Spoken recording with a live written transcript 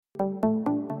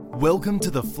Welcome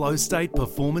to the Flow State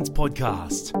Performance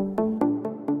Podcast,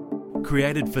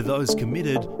 created for those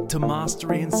committed to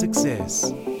mastery and success.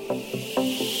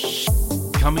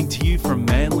 Coming to you from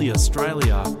Manly,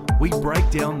 Australia, we break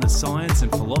down the science and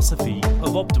philosophy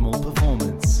of optimal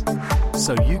performance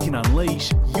so you can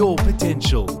unleash your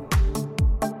potential.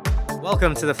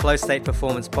 Welcome to the Flow State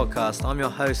Performance Podcast. I'm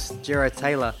your host, Jiro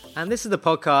Taylor, and this is the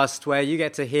podcast where you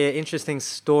get to hear interesting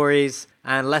stories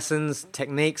and lessons,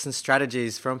 techniques and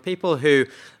strategies from people who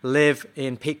live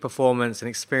in peak performance and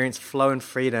experience flow and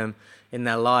freedom in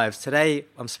their lives. Today,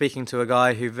 I'm speaking to a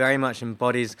guy who very much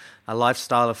embodies a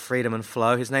lifestyle of freedom and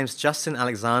flow. His name's Justin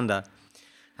Alexander,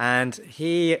 and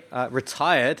he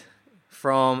retired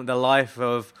from the life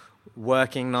of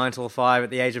working 9 to 5 at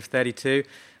the age of 32,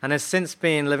 and has since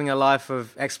been living a life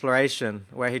of exploration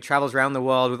where he travels around the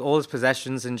world with all his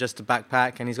possessions in just a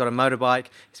backpack, and he's got a motorbike.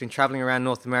 He's been traveling around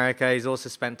North America. He's also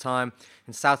spent time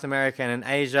in South America and in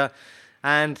Asia,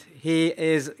 and he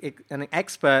is an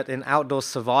expert in outdoor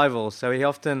survival. So he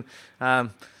often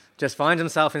just finds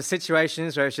himself in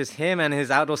situations where it's just him and his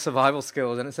outdoor survival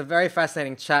skills. And it's a very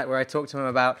fascinating chat where I talk to him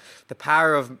about the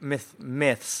power of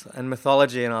myths and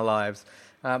mythology in our lives,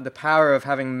 the power of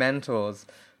having mentors,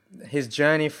 his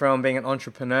journey from being an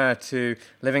entrepreneur to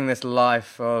living this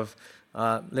life of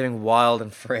living wild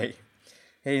and free.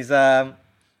 He's been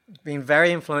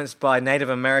very influenced by Native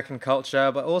American culture,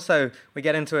 but also we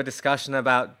get into a discussion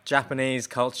about Japanese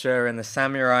culture and the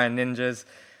samurai and ninjas.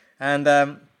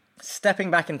 And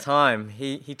stepping back in time,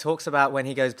 he talks about when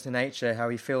he goes to nature, how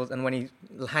he feels, and when he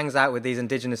hangs out with these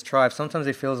indigenous tribes, sometimes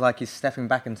he feels like he's stepping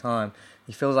back in time.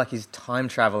 He feels like he's time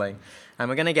traveling. And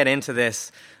we're going to get into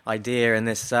this idea and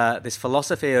this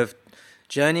philosophy of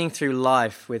journeying through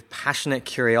life with passionate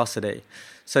curiosity.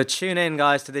 So tune in,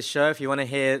 guys, to this show if you want to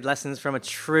hear lessons from a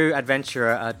true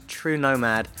adventurer, a true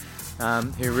nomad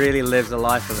who really lives a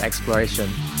life of exploration.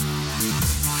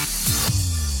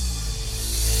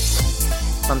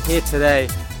 I'm here today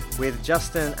with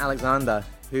Justin Alexander,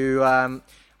 who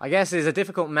I guess is a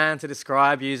difficult man to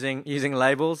describe using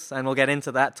labels, and we'll get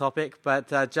into that topic.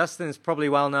 But Justin's probably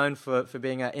well known for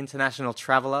being an international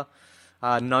traveler,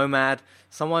 nomad,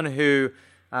 someone who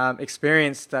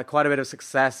experienced quite a bit of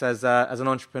success as an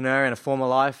entrepreneur in a former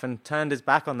life and turned his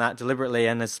back on that deliberately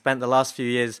and has spent the last few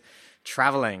years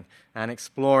traveling and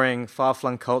exploring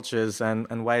far-flung cultures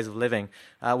and ways of living.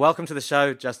 Welcome to the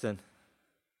show, Justin.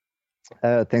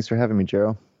 Thanks for having me,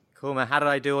 Jero. Cool, man. How did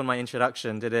I do on my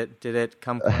introduction? Did it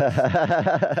come close?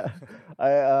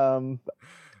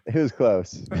 It was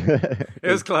close. It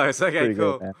was close. Okay,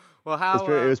 cool. Good, well, how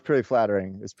it was pretty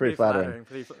flattering. It was pretty flattering.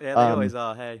 Yeah, they always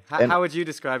are. Hey, how would you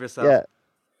describe yourself?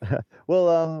 Yeah.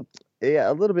 Well,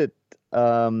 a little bit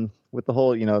with the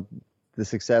whole, the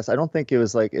success. I don't think it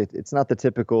was like it's not the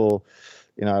typical.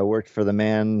 I worked for the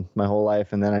man my whole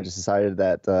life, and then I just decided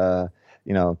that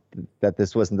that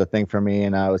this wasn't the thing for me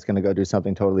and I was going to go do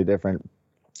something totally different.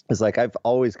 It's like I've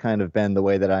always kind of been the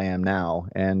way that I am now,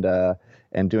 and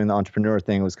doing the entrepreneur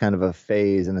thing was kind of a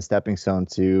phase and a stepping stone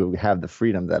to have the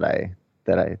freedom that I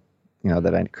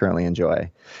currently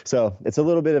enjoy. So it's a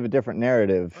little bit of a different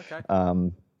narrative. Okay.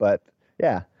 But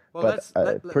yeah. Well, let's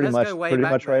pretty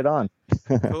much right on.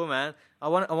 Cool, man. I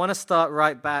want to start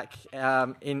right back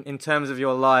in terms of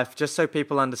your life, just so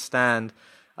people understand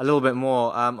a little bit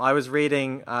more. I was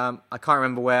reading, I can't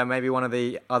remember where, maybe one of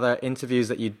the other interviews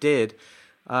that you did,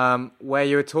 where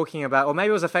you were talking about, or maybe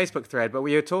it was a Facebook thread, but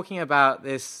where you were talking about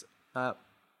this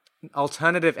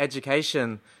alternative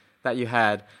education that you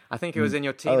had. I think it was in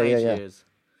your teenage years.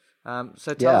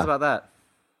 So tell us about that.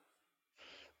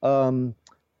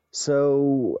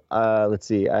 Let's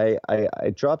see. I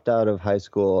dropped out of high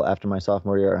school after my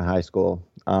sophomore year in high school.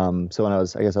 So when I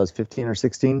was 15 or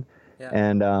 16,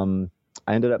 and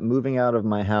I ended up moving out of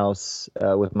my house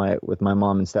with my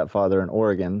mom and stepfather in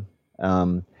Oregon,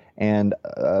 and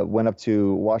went up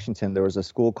to Washington. There was a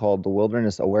school called the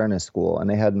Wilderness Awareness School, and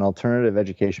they had an alternative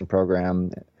education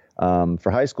program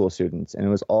for high school students, and it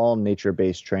was all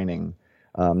nature-based training,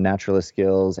 naturalist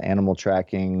skills, animal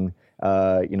tracking.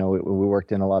 We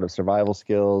worked in a lot of survival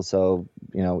skills. So,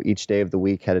 each day of the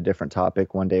week had a different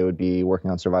topic. One day would be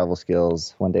working on survival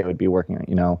skills. One day would be working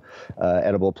on,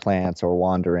 edible plants or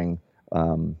wandering.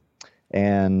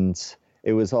 And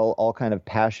it was all kind of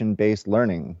passion-based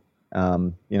learning.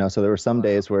 So there were some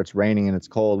days where it's raining and it's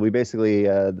cold. We basically,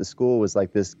 the school was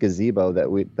like this gazebo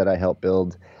that I helped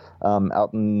build,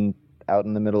 out in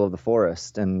the middle of the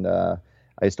forest. And,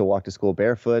 I used to walk to school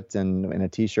barefoot and in a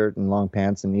t-shirt and long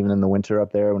pants, and even in the winter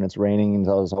up there when it's raining, and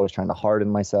I was always trying to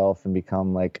harden myself and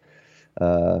become like,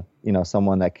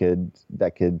 someone that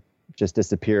could just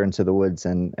disappear into the woods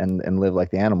and live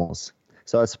like the animals.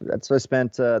 So that's what I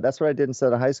spent. That's what I did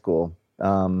instead of high school.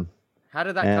 How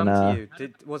did that come to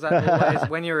you? Was that always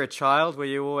when you were a child? Were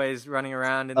you always running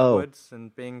around in the woods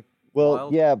and being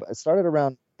wild? Yeah, but it started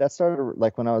around. That started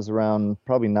like when I was around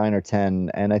probably 9 or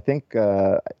 10, and I think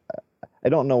I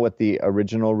don't know what the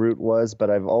original route was, but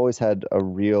I've always had a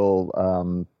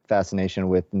real fascination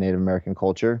with Native American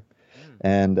culture,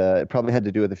 and it probably had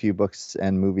to do with a few books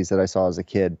and movies that I saw as a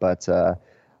kid. But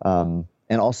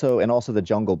and also the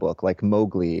Jungle Book, like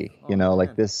Mowgli,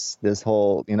 like this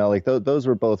whole, like those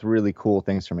were both really cool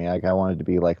things for me. Like I wanted to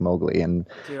be like Mowgli, and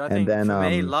dude, I and think then for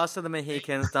me, Last of the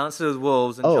Mohicans, Dances with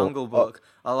Wolves, and Jungle Book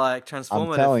are like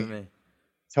transformative for me.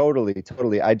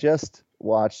 Totally. I just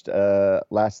watched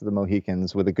Last of the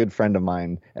Mohicans with a good friend of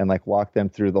mine, and like walked them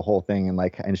through the whole thing,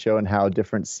 and showing how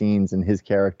different scenes in his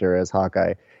character as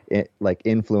Hawkeye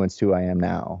influenced who I am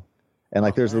now. And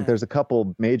like there's a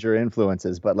couple major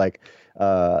influences, but like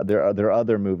there are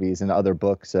other movies and other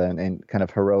books and kind of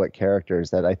heroic characters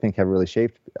that I think have really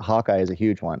shaped. Hawkeye is a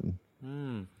huge one.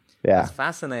 Yeah, that's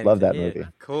fascinating. Love that movie.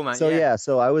 Cool, man. So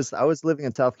so I was living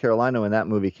in South Carolina when that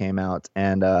movie came out,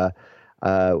 and I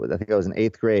think I was in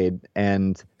 8th grade.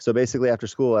 And so basically after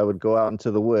school, I would go out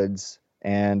into the woods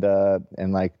and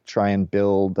like try and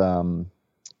build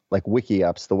like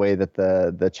wiki-ups the way that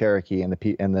the Cherokee and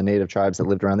the native tribes that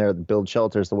lived around there build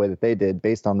shelters the way that they did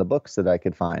based on the books that I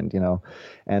could find,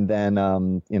 And then,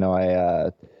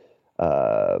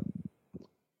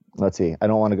 let's see, I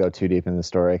don't want to go too deep in the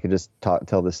story. I could just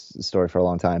tell this story for a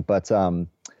long time, but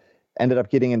ended up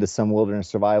getting into some wilderness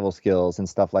survival skills and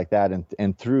stuff like that.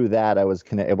 And through that, I was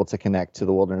able to connect to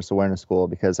the Wilderness Awareness School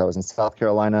because I was in South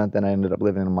Carolina. Then I ended up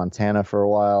living in Montana for a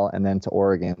while, and then to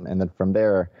Oregon. And then from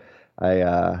there, I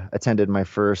attended my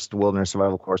first wilderness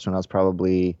survival course when I was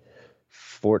probably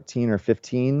 14 or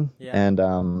 15. And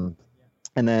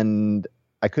then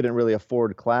I couldn't really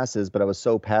afford classes, but I was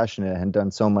so passionate and done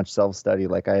so much self-study.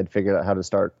 Like I had figured out how to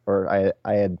start, or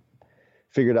I had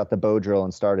figured out the bow drill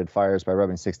and started fires by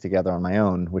rubbing sticks together on my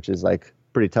own, which is like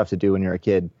pretty tough to do when you're a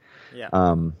kid.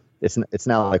 It's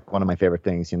now like one of my favorite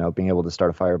things, being able to start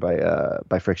a fire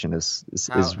by friction is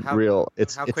real.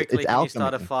 How quickly can you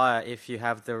start a fire if you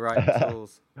have the right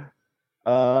tools?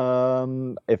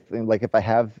 If I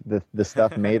have the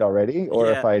stuff made already,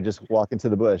 or if I just walk into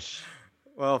the bush.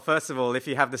 Well, first of all, if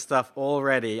you have the stuff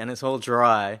already and it's all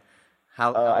dry,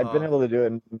 how I've been able to do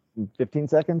it in 15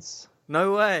 seconds.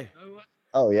 No way.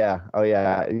 Oh yeah.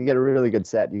 You get a really good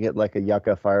set. You get like a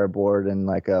yucca fireboard and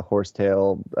like a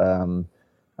horsetail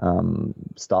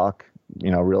stalk,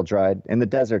 real dried. In the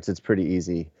deserts, it's pretty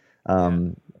easy.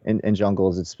 In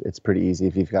jungles, it's pretty easy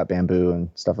if you've got bamboo and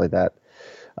stuff like that.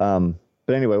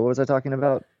 But anyway, what was I talking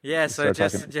about? Yeah, so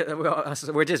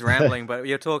we're just rambling, but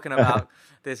you're talking about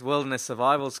this wilderness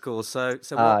survival school. So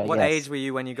what age were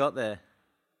you when you got there?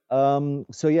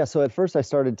 So at first I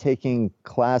started taking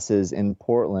classes in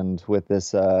Portland with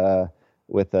this, my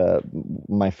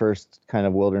first kind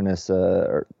of wilderness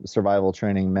survival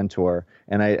training mentor,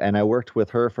 and I worked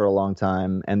with her for a long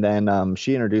time, and then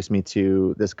she introduced me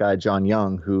to this guy John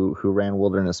Young who ran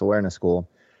Wilderness Awareness School,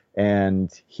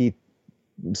 and he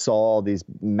saw all these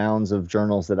mounds of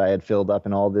journals that I had filled up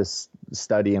and all this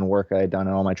study and work I had done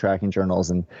in all my tracking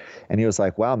journals. And he was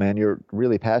like, wow, man, you're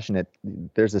really passionate.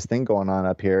 There's this thing going on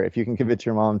up here. If you can convince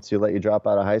your mom to let you drop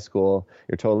out of high school,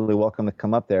 you're totally welcome to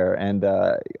come up there, and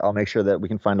I'll make sure that we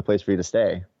can find a place for you to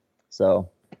stay. So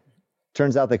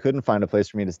turns out they couldn't find a place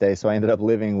for me to stay. So I ended up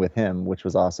living with him, which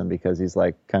was awesome because he's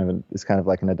like kind of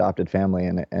like an adopted family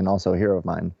and also a hero of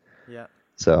mine. Yeah.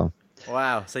 So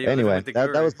wow. So anyway,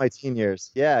 that was my teen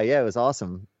years. Yeah, it was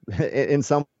awesome. In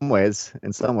some ways,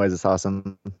 it's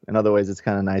awesome. In other ways, it's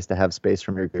kind of nice to have space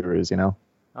from your gurus,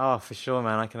 Oh, for sure,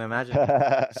 man. I can imagine.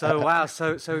 So wow.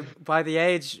 So by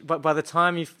the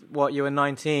time you were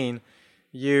 19,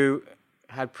 you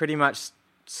had pretty much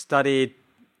studied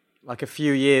like a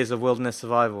few years of wilderness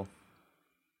survival.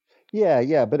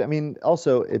 Yeah. But I mean,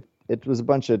 also it was a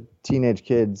bunch of teenage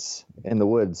kids in the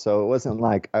woods. So it wasn't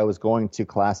like I was going to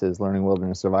classes learning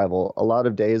wilderness survival. A lot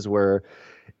of days where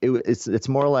it's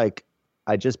more like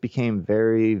I just became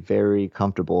very, very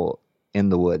comfortable in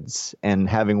the woods, and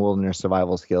having wilderness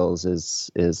survival skills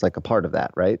is like a part of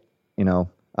that, right?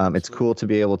 It's cool to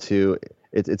be able to,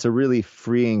 it's a really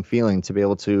freeing feeling to be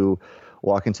able to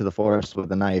walk into the forest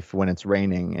with a knife when it's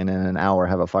raining and in an hour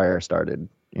have a fire started,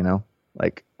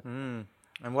 like.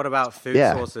 And what about food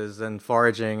sources and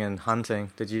foraging and hunting?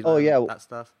 Did you learn that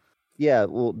stuff? Yeah,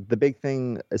 well, the big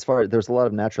thing there's a lot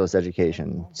of naturalist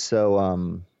education.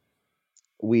 So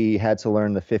we had to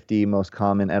learn the 50 most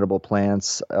common edible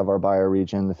plants of our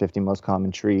bioregion, the 50 most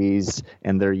common trees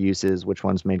and their uses, which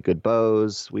ones made good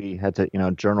bows. We had to,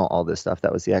 journal all this stuff.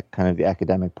 That was the kind of the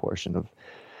academic portion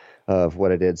of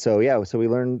what I did. So yeah, so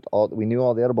we knew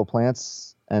all the edible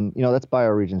plants, and that's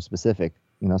bioregion specific.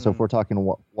 So if we're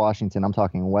talking Washington, I'm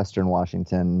talking Western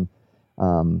Washington,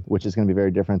 which is going to be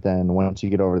very different than once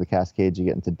you get over the Cascades, you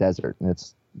get into desert, and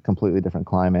it's completely different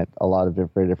climate, a lot of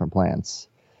very different plants.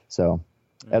 So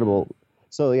edible.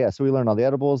 So yeah, so we learned all the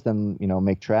edibles, then,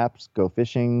 make traps, go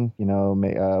fishing,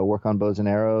 work on bows and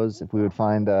arrows. If we would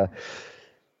find,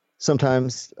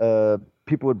 sometimes,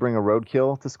 people would bring a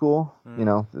roadkill to school.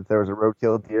 If there was a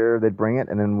roadkill deer, they'd bring it,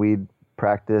 and then we'd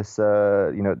practice,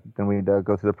 then we'd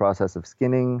go through the process of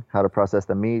skinning, how to process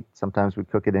the meat. Sometimes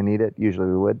we'd cook it and eat it. Usually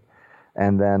we would.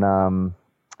 And then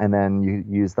you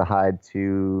use the hide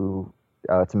to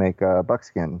make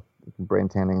buckskin, brain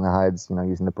tanning the hides,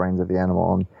 using the brains of the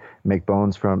animal, and make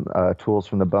bones from tools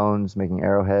from the bones, making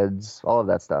arrowheads, all of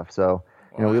that stuff. So,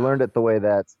 we learned it the way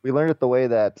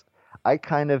that I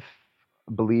kind of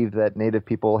believe that Native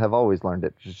people have always learned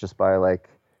it, just by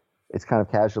it's kind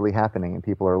of casually happening, and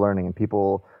people are learning, and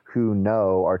people who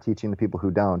know are teaching the people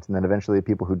who don't, and then eventually the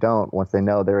people who don't, once they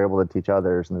know, they're able to teach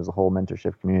others, and there's a whole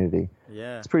mentorship community.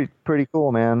 Yeah, it's pretty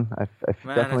cool, man. I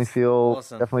definitely feel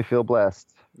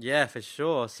blessed. Yeah, for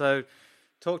sure. So,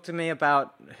 talk to me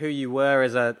about who you were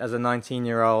as a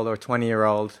 19-year-old or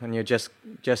 20-year-old, and you're just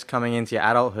coming into your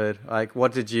adulthood. Like,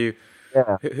 what did you?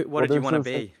 Yeah. What did you want to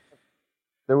be?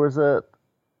 There was a.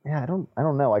 Yeah, I don't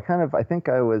know. I think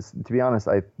I was, to be honest,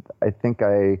 I think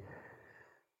I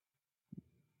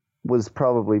was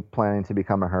probably planning to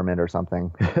become a hermit or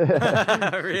something.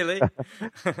 Really?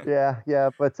 Yeah,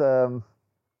 but yeah,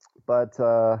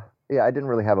 I didn't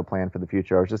really have a plan for the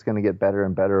future. I was just going to get better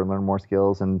and better and learn more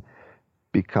skills and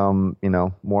become,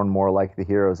 more and more like the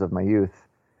heroes of my youth,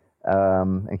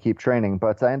 and keep training.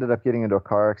 But I ended up getting into a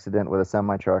car accident with a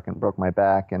semi-truck and broke my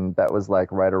back, and that was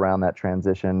right around that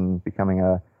transition, becoming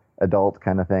a adult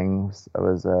kind of thing. I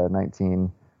was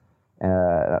 19,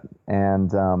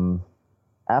 and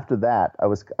after that,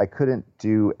 I couldn't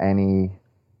do any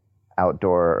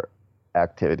outdoor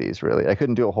activities, really. I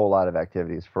couldn't do a whole lot of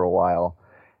activities for a while.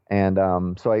 And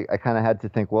so I kind of had to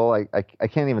think, well, I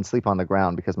can't even sleep on the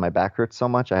ground because my back hurts so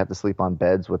much. I have to sleep on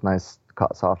beds with nice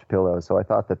soft pillows. So I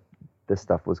thought that this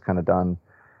stuff was kind of done.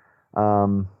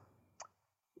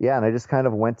 Yeah, and I just kind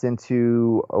of went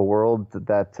into a world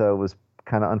that was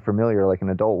kind of unfamiliar, like an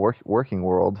adult working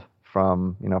world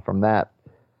from that.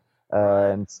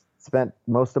 And spent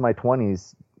most of my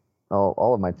 20s,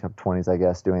 all of my 20s, I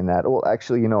guess, doing that. Well,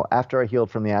 actually, after I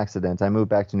healed from the accident, I moved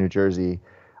back to New Jersey.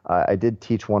 I did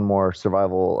teach one more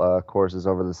survival courses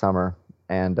over the summer,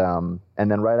 and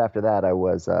then right after that, I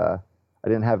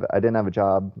didn't have a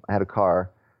job. I had a car,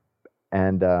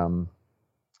 and then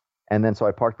so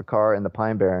I parked the car in the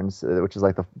Pine Barrens, which is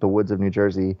like the woods of New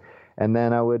Jersey, and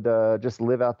then I would just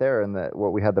live out there in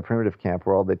what we had, the primitive camp,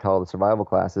 where they taught all the survival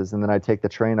classes, and then I'd take the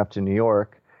train up to New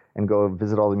York and go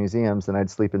visit all the museums, and I'd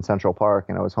sleep in Central Park,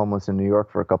 and I was homeless in New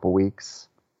York for a couple weeks.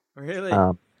 Really?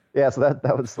 Yeah, so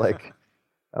that was like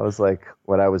that was like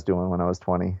what I was doing when I was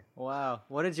 20. Wow.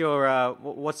 What did your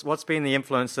what's been the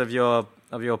influence of your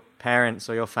parents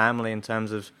or your family in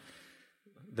terms of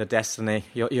the destiny,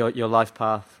 your life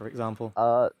path, for example?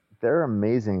 They're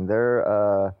amazing.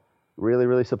 They're really,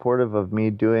 really supportive of me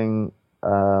doing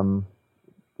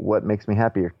what makes me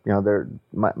happier.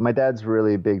 My dad's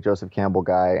really a big Joseph Campbell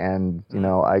guy, and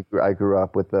I grew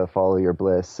up with the Follow Your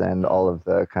Bliss and all of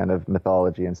the kind of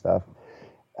mythology and stuff.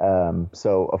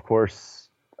 So of course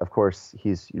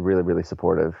he's really, really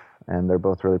supportive, and they're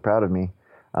both really proud of me.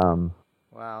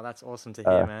 Wow, that's awesome to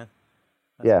hear, man.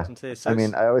 That's awesome to hear. So, I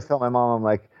mean, I always tell my mom, I'm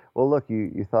like, well, look,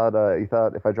 you thought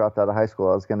if I dropped out of high school,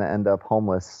 I was going to end up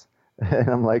homeless. And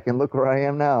I'm like, and look where I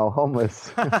am now,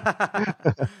 homeless.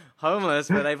 Homeless,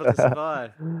 but able to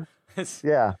survive.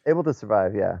 Yeah, able to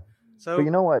survive, yeah. So, but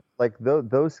you know what? Like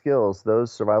those skills,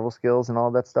 those survival skills and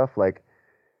all that stuff, like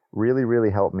really, really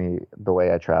help me the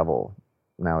way I travel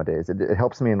nowadays. It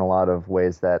helps me in a lot of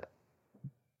ways that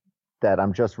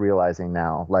I'm just realizing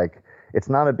now. Like, it's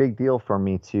not a big deal for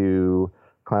me to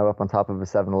climb up on top of a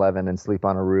 7-Eleven and sleep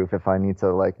on a roof if I need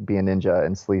to like be a ninja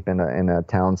and sleep in a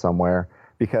town somewhere,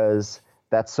 because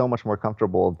that's so much more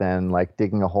comfortable than like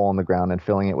digging a hole in the ground and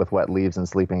filling it with wet leaves and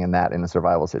sleeping in that in a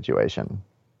survival situation,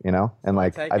 And so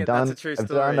like that's a true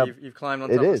story. You've climbed on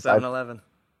top of 7-Eleven.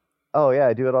 Oh yeah,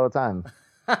 I do it all the time.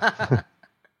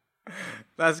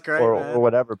 That's great, or man.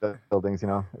 whatever buildings,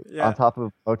 on Yeah. top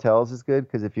of hotels is good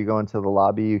because if you go into the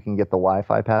lobby, you can get the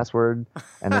Wi-Fi password,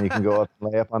 and then you can go up,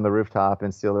 lay up on the rooftop,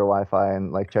 and steal their Wi-Fi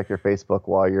and like check your Facebook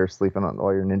while you're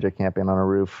while you're ninja camping on a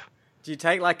roof. Do you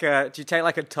take like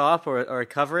a top or a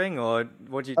covering, or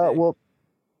what do you Uh, do? well,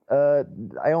 uh,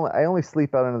 I only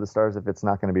sleep out under the stars if it's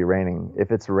not going to be raining.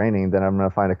 If it's raining, then I'm going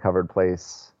to find a covered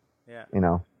place, Yeah.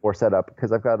 or set up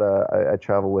because I've got I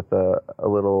travel with a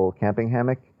little camping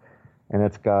hammock, and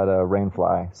it's got a rain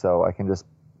fly, so I can just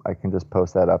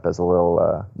post that up as a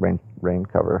little rain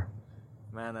cover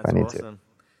Man, if I that's need to. awesome.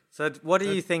 So, what do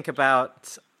you think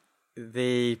about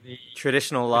the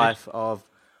traditional life of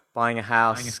buying a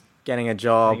house, getting a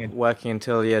job, working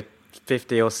until you're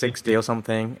 50 or 60 or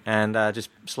something, and just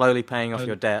slowly paying off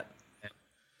your debt?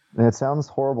 And it sounds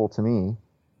horrible to me,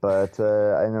 but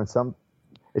I know some.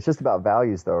 It's just about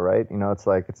values, though, right? It's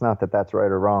like it's not that that's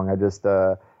right or wrong. I just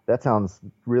that sounds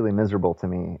really miserable to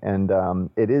me, and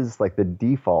it is like the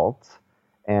default,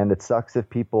 and it sucks if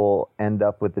people end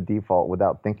up with the default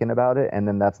without thinking about it, and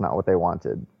then that's not what they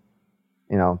wanted.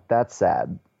 That's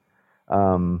sad.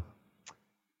 Um,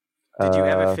 Did you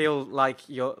ever uh, feel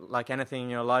like anything in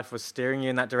your life was steering you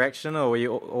in that direction, or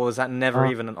was that never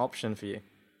uh, even an option for you?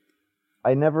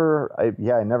 I never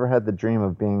had the dream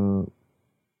of being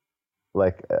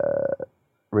like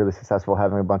really successful,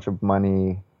 having a bunch of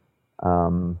money,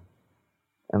 um,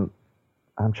 and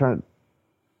I'm trying to.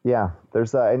 Yeah,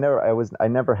 there's I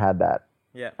never had that.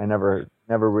 Yeah. I never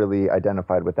really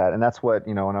identified with that, and that's what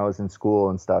when I was in school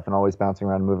and stuff, and always bouncing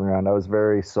around, moving around. I was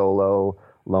very solo,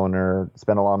 loner.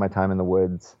 Spent a lot of my time in the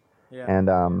woods, Yeah.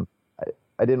 and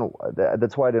I didn't.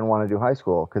 That's why I didn't want to do high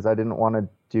school because I didn't want to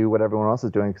do what everyone else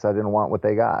is doing because I didn't want what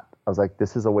they got. I was like,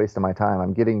 this is a waste of my time.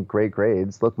 I'm getting great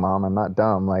grades. Look, mom, I'm not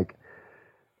dumb. Like,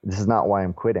 this is not why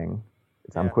I'm quitting.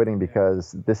 I'm Yeah. quitting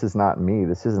because this is not me.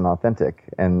 This isn't authentic,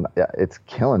 and it's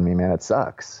killing me, man. It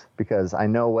sucks because I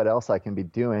know what else I can be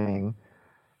doing,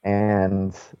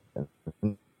 and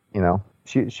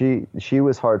she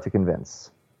was hard to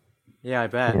convince. Yeah, I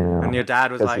bet. And your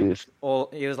dad was 'Cause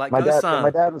like, he was like, my "Go, dad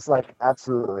son." was like,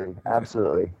 absolutely,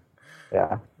 absolutely,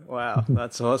 yeah, Wow,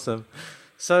 that's awesome.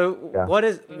 So, yeah,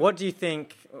 what do you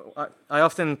think? I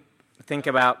often think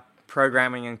about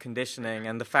programming and conditioning,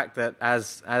 and the fact that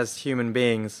as human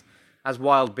beings, as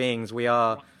wild beings, we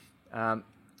are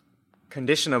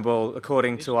conditionable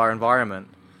according to our environment.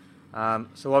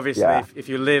 So obviously, yeah, if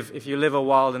you live a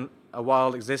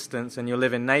wild existence and you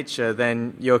live in nature,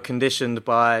 then you're conditioned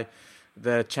by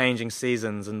the changing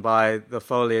seasons and by the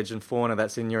foliage and fauna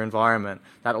that's in your environment.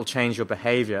 That'll change your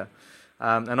behavior.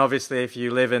 And obviously, if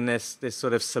you live in this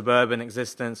sort of suburban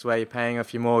existence where you're paying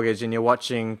off your mortgage and you're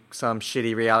watching some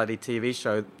shitty reality TV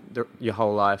show your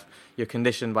whole life, you're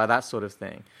conditioned by that sort of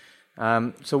thing.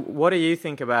 So what do you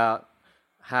think about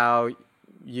how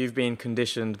you've been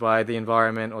conditioned by the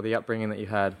environment or the upbringing that you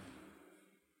had?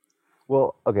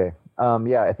 Well, okay,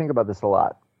 yeah, I think about this a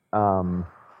lot. Um,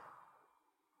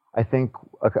 I think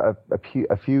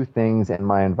a few things in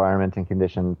my environment and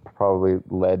condition probably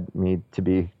led me to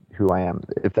be who I am,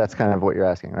 if that's kind of what you're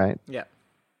asking, right? Yeah.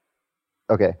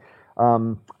 Okay.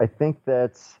 I think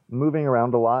that moving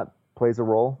around a lot plays a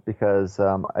role because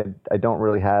I don't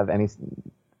really have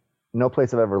no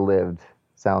place I've ever lived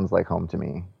sounds like home to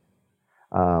me.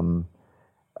 Um,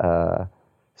 uh,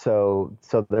 so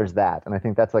there's that, and I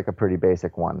think that's like a pretty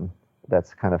basic one.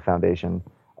 That's kind of foundation.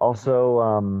 Also,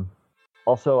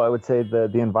 I would say the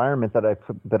environment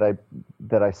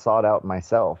that I sought out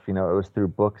myself. It was through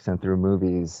books and through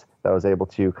movies that I was able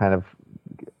to kind of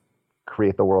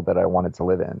create the world that I wanted to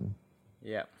live in.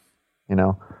 Yeah. You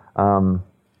know, um,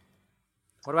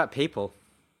 What about people?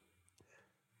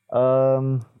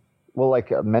 well,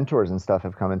 like mentors and stuff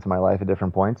have come into my life at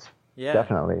different points. Yeah.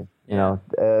 Definitely, Yeah.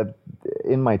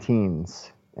 in my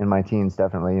teens. In my teens,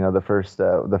 definitely. The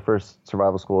first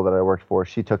survival school that I worked for,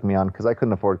 she took me on because I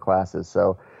couldn't afford classes,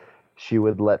 so she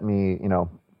would let me,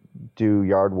 do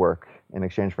yard work in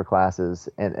exchange for classes,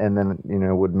 and then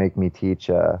would make me teach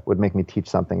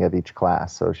something at each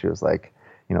class. So she was like,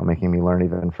 making me learn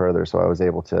even further. So I was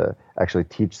able to actually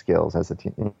teach skills as a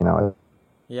teen.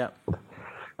 Yeah.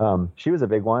 She was a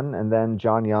big one, and then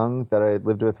John Young that I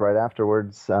lived with right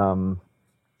afterwards, and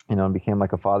became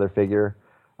like a father figure.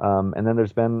 And then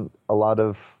there's been a lot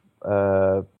of,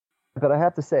 but I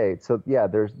have to say, so yeah,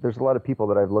 there's a lot of people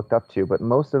that I've looked up to, but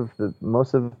most of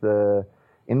the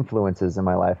influences in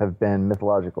my life have been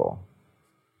mythological.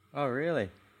 Oh, really?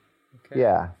 Okay.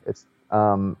 Yeah, it's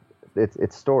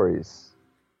stories.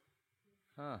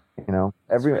 Huh. That's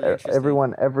Every really interesting.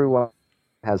 everyone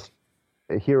has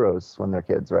heroes when they're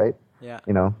kids, right? Yeah.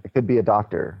 It could be a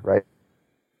doctor, right?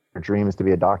 dream is to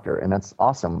be a doctor, and that's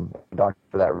awesome. A doctor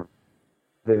for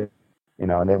that,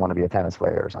 and they want to be a tennis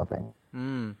player or something.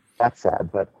 That's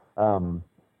sad, but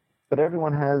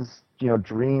everyone has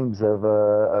dreams of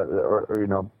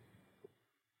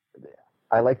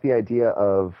I like the idea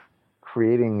of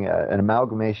creating an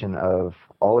amalgamation of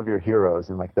all of your heroes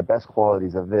and like the best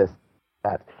qualities of this,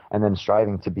 that, and then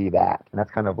striving to be that. And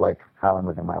that's kind of like how I'm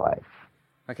living my life.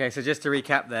 Okay, so just to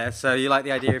recap there, so you like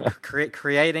the idea of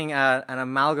creating an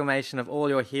amalgamation of all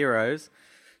your heroes,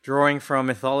 drawing from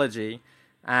mythology,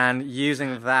 and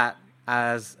using that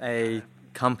as a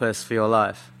compass for your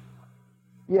life.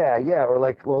 Yeah, or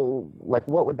like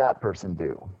what would that person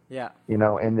do? Yeah.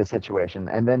 In this situation,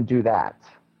 and then do that.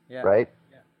 Yeah. Right?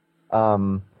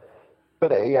 Yeah.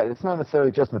 But it's not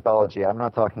necessarily just mythology. I'm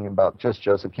not talking about just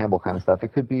Joseph Campbell kind of stuff.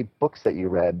 It could be books that you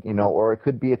read, or it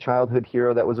could be a childhood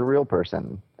hero that was a real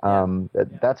person.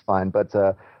 That's fine. But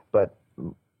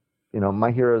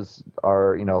my heroes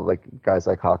are, like guys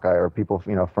like Hawkeye or people,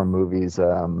 from movies,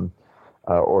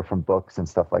 or from books and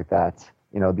stuff like that.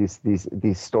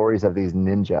 These stories of these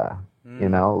ninja,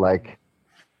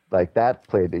 like that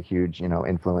played a huge,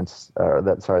 influence,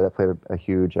 that played a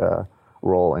huge,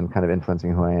 role in kind of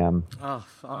influencing who I am. Oh,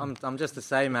 I'm just the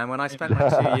same, man. When I spent my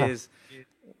 2 years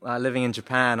living in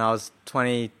Japan, I was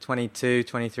 20, 22,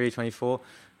 23, 24,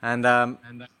 and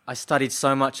I studied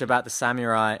so much about the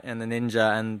samurai and the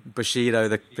ninja and Bushido,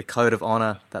 the code of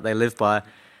honor that they live by,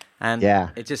 and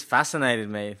it just fascinated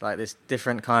me, like this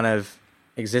different kind of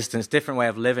existence, different way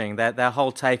of living, their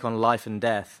whole take on life and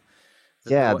death.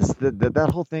 That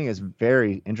whole thing is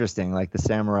very interesting, like the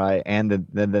samurai and the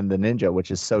ninja,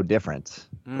 which is so different,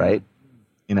 right?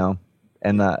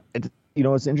 And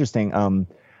it's interesting.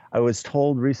 I was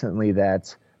told recently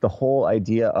that the whole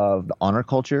idea of the honor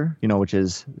culture, which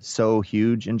is so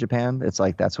huge in Japan, it's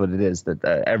like that's what it is. That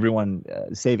everyone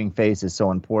saving face is so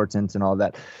important and all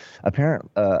that. Apparently,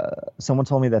 someone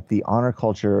told me that the honor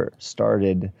culture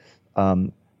started.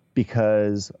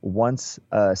 Because once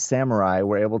samurai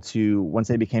were able to, once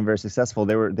they became very successful,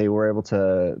 they were able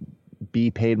to be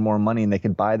paid more money and they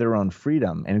could buy their own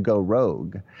freedom and go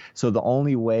rogue. So the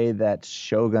only way that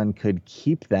shogun could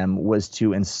keep them was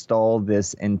to install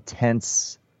this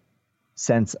intense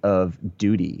sense of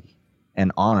duty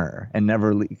and honor and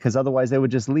never leave, because otherwise they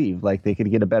would just leave, like they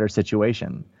could get a better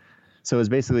situation. So it was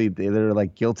basically they're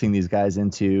like guilting these guys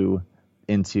into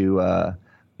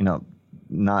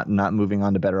not moving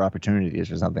on to better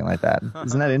opportunities or something like that.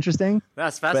 Isn't that interesting?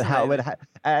 That's fascinating.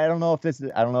 I don't know if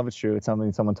it's true. It's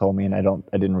something someone told me, and I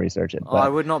didn't research it. But I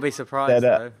would not be surprised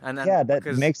though.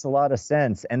 That makes a lot of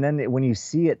sense. And then when you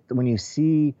see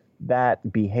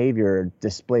that behavior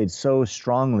displayed so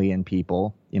strongly in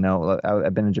people,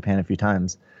 I've been in Japan a few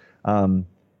times.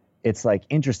 It's like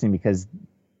interesting because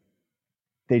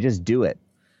they just do it.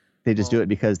 They just do it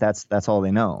because that's all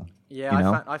they know.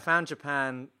 Yeah, I found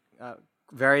Japan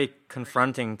very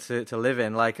confronting to live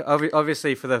in. Like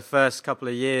obviously for the first couple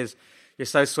of years you're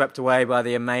so swept away by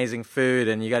the amazing food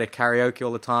and you go to karaoke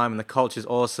all the time and the culture's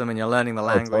awesome and you're learning the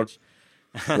language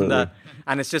and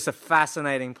it's just a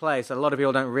fascinating place. A lot of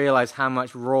people don't realize how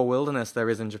much raw wilderness there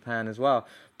is in Japan as well,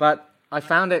 but I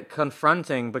found it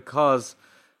confronting because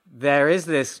there is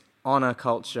this honor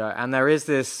culture and there is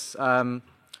this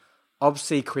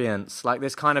obsequience, like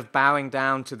this kind of bowing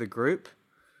down to the group.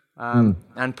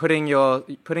 And putting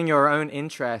your own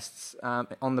interests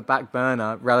on the back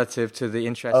burner relative to the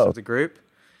interests of the group,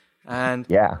 and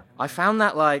I found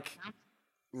that like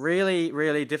really,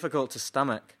 really difficult to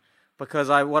stomach because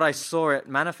what I saw it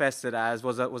manifested as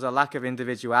was a lack of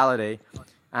individuality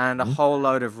and a whole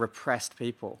load of repressed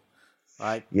people,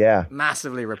 like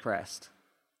massively repressed.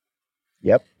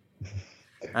 Yep.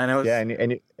 And it was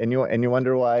and you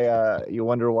wonder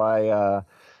why.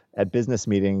 At business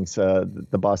meetings,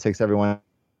 the boss takes everyone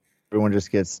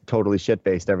just gets totally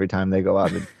shit-faced every time they go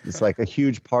out. It's like a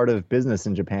huge part of business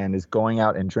in Japan is going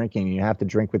out and drinking. And you have to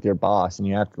drink with your boss, and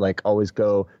you have to like always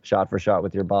go shot for shot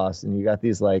with your boss. And you got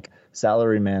these like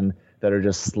salarymen that are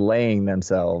just slaying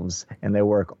themselves, and they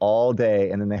work all day,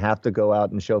 and then they have to go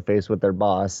out and show face with their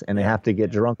boss, and they have to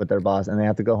get drunk with their boss, and they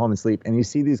have to go home and sleep. And you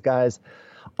see these guys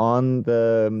on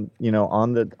the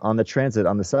transit,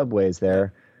 on the subways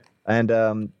there.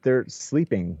 And they're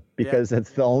sleeping because that's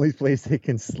the only place they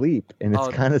can sleep, and it's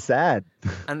kind of sad.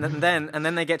 And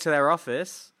then they get to their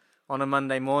office on a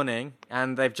Monday morning,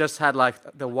 and they've just had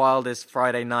like the wildest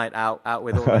Friday night out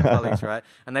with all their colleagues, right?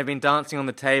 And they've been dancing on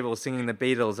the table, singing the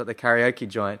Beatles at the karaoke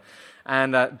joint,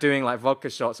 and doing like vodka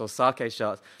shots or sake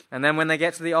shots. And then when they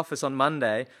get to the office on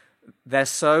Monday, they're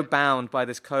so bound by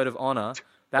this code of honor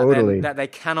that they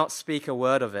cannot speak a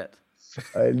word of it.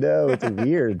 I know, it's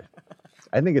weird.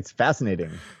 I think it's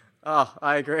fascinating. Oh,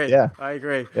 I agree. Yeah. I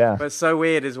agree. Yeah. But it's so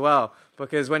weird as well,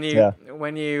 because it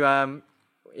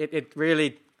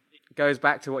really goes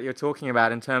back to what you're talking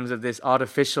about in terms of this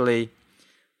artificially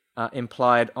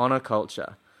implied honor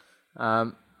culture.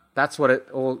 That's what it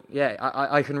all. Yeah,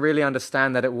 I can really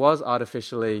understand that it was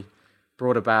artificially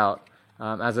brought about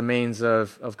as a means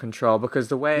of control, because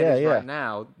the way it is right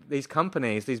now, these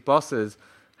companies, these bosses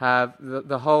have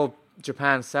the whole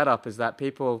Japan setup is that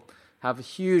people have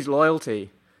huge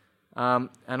loyalty. And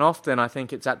often I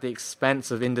think it's at the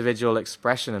expense of individual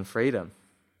expression and freedom.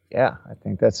 Yeah, I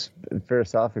think that's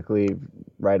philosophically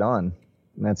right on.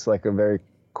 And that's like a very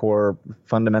core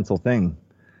fundamental thing.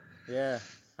 Yeah.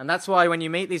 And that's why when you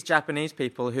meet these Japanese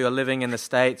people who are living in the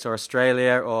States or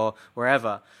Australia or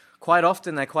wherever, quite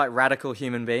often they're quite radical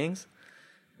human beings.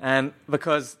 And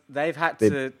because they've had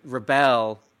to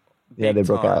rebel they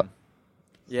broke out.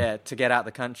 Yeah, to get out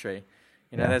the country.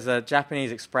 You know, there's a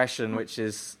Japanese expression which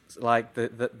is like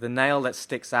the nail that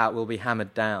sticks out will be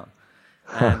hammered down.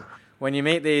 And when you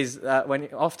meet these,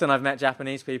 often I've met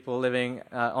Japanese people living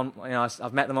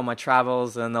I've met them on my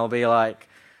travels, and they'll be like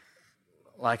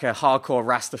a hardcore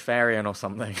Rastafarian or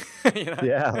something. You know?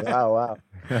 Yeah, wow.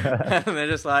 And they're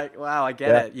just like, wow, I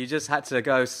get it. You just had to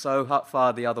go so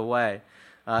far the other way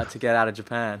to get out of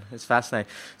Japan. It's fascinating.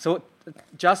 So,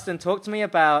 Justin, talk to me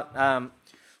about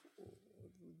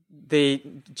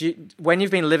when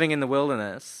you've been living in the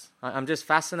wilderness. I'm just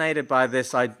fascinated by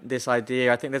this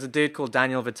idea. I think there's a dude called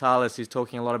Daniel Vitalis who's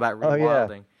talking a lot about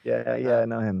rewilding. I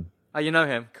know him. Oh, you know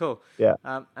him? Cool. Yeah.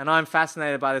 And I'm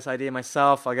fascinated by this idea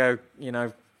myself. I go,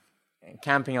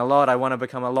 camping a lot. I want to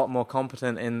become a lot more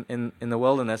competent in the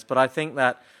wilderness. But I think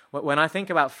that when I think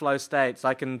about flow states,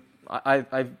 I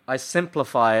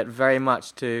simplify it very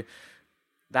much to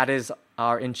that is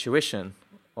our intuition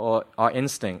or our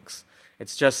instincts.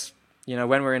 It's just,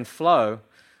 when we're in flow,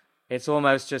 it's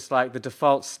almost just like the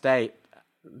default state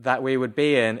that we would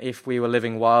be in if we were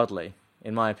living wildly,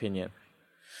 in my opinion.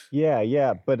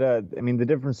 Yeah. But the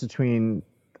difference between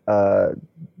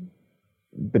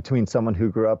someone who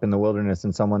grew up in the wilderness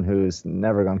and someone who's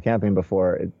never gone camping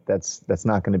before, that's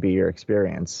not going to be your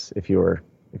experience if you're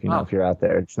out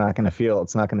there. It's not going to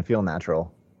feel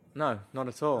natural. No, not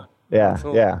at all.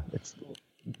 Yeah.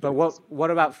 But what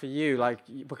about for you? Like,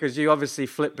 because you obviously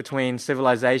flip between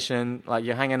civilization, like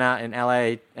you're hanging out in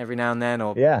LA every now and then,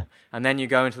 and then you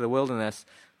go into the wilderness.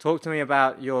 Talk to me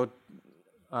about your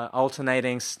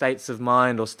alternating states of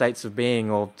mind or states of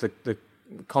being, or the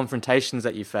confrontations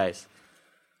that you face.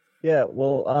 Yeah,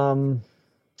 well,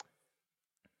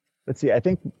 let's see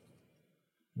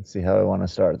how I want to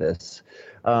start this.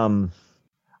 I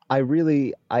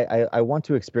want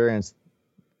to experience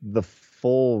the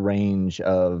full range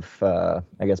of,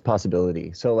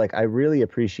 possibility. So like, I really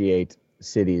appreciate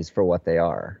cities for what they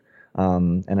are.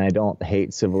 And I don't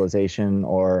hate civilization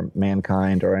or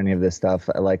mankind or any of this stuff.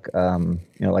 I like a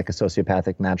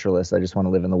sociopathic naturalist. I just want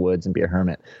to live in the woods and be a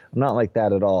hermit. I'm not like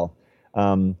that at all.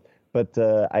 But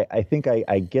I think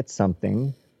I get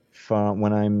something from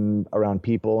when I'm around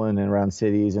people and around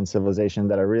cities and civilization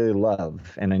that I really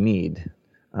love and I need,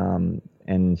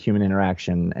 and human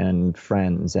interaction and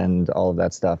friends and all of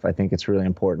that stuff. I think it's really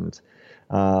important.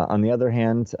 On the other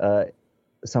hand,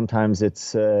 sometimes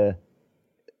it's the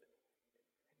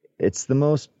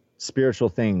most spiritual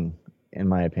thing, in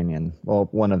my opinion. Well,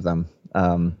 one of them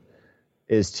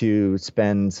is to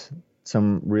spend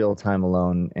some real time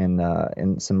alone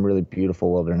in some really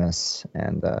beautiful wilderness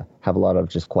and have a lot of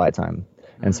just quiet time.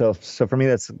 Mm-hmm. And so for me,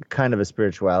 that's kind of a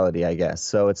spirituality, I guess.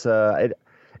 So it's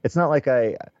not like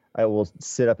I will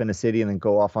sit up in a city and then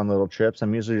go off on little trips.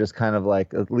 I'm usually just kind of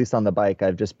like, at least on the bike,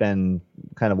 I've just been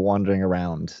kind of wandering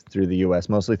around through the U.S.,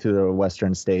 mostly through the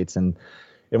western states. And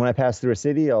when I pass through a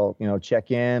city, I'll,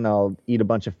 check in, I'll eat a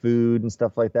bunch of food and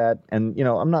stuff like that. And,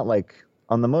 I'm not like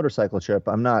on the motorcycle trip,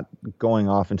 I'm not going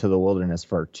off into the wilderness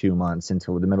for 2 months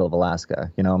into the middle of Alaska.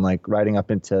 I'm like riding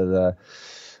up into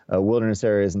the wilderness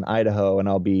areas in Idaho, and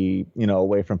I'll be,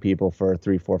 away from people for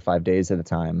 3, 4, 5 days at a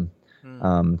time.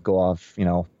 Go off,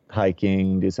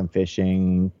 hiking, do some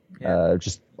fishing,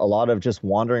 just a lot of just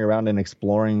wandering around and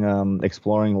exploring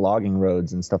logging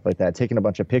roads and stuff like that, taking a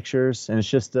bunch of pictures. And it's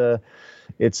just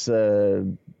it's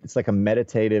like a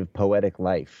meditative, poetic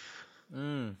life.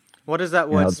 What does that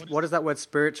word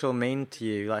spiritual mean to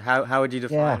you? Like how would you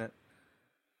define it?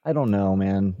 I don't know,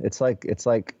 man. It's like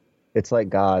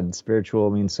God. Spiritual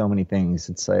means so many things.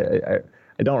 It's I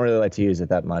don't really like to use it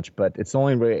that much, but it's the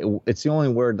only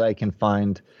word that I can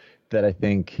find that I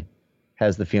think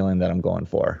has the feeling that I'm going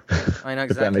for. I know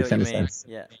exactly what you mean. Sense.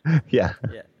 Yeah. Yeah.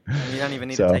 And you don't even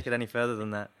need to take it any further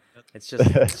than that. It's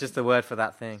just the word for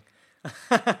that thing.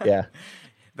 Yeah.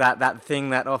 That thing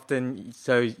that often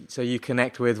so you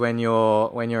connect with when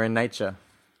you're in nature.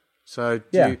 So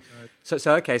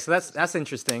okay, so that's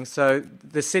interesting. So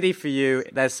the city for you,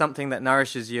 there's something that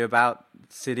nourishes you about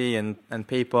city and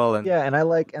people and yeah, and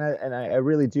I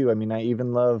really do. I mean, I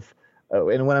even love,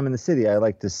 and when I'm in the city,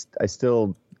 I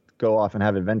still go off and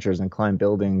have adventures and climb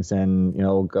buildings and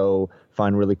go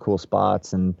find really cool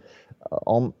spots and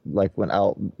all like when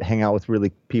I'll hang out with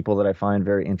really people that I find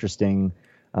very interesting.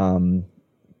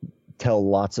 Tell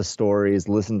lots of stories,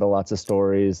 listen to lots of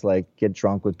stories, like get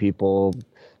drunk with people,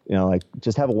 like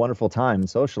just have a wonderful time and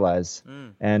socialize.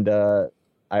 And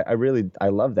I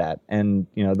love that. And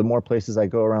the more places I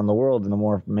go around the world, and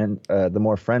the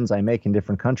more friends I make in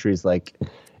different countries, like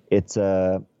it's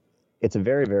a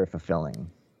very, very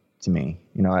fulfilling to me.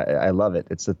 I love it.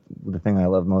 It's the thing I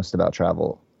love most about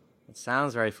travel. It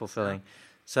sounds very fulfilling.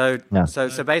 So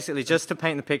basically, just to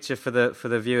paint the picture for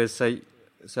the viewers,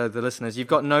 so the listeners, you've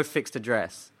got no fixed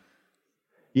address.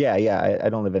 Yeah. I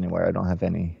don't live anywhere. I don't have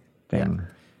anything. Yeah.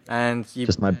 And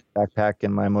just my backpack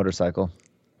and my motorcycle.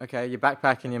 Okay, your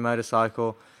backpack and your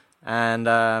motorcycle, and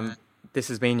this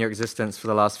has been your existence for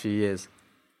the last few years.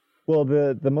 Well,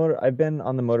 I've been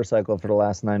on the motorcycle for the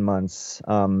last 9 months,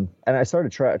 and I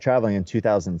started traveling in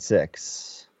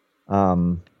 2006.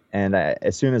 And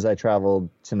as soon as I traveled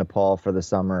to Nepal for the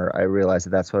summer, I realized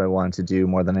that that's what I wanted to do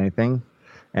more than anything.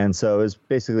 And so it was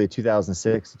basically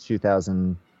 2006 to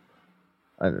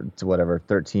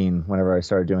 13, whenever I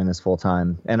started doing this full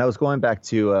time. And I was going back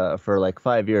to, for like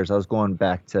 5 years, I was going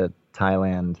back to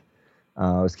Thailand.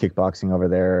 I was kickboxing over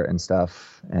there and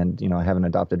stuff. And, I have an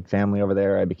adopted family over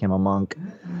there. I became a monk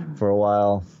for a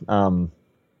while.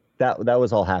 That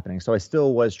was all happening. So I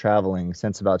still was traveling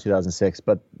since about 2006,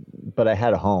 but I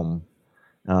had a home.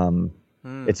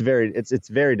 It's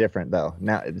very different though.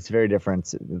 Now it's very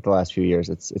different the last few years.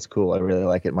 It's cool. I really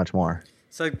like it much more.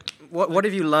 So what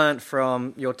have you learned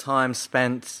from your time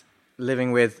spent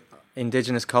living with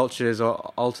indigenous cultures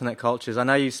or alternate cultures? I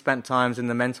know you spent times in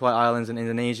the Mentawai Islands in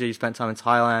Indonesia. You spent time in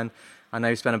Thailand. I know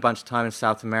you spent a bunch of time in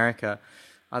South America.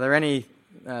 Are there any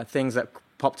things that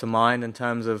pop to mind in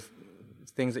terms of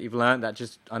things that you've learned that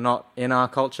just are not in our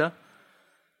culture?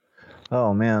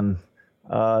 Oh man.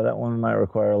 That one might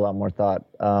require a lot more thought.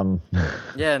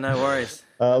 Yeah, no worries.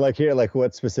 Like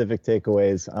what specific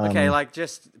takeaways? Okay, like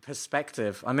just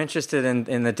perspective. I'm interested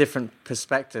in the different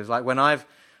perspectives. Like when I've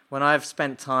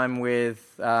spent time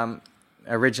with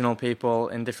original people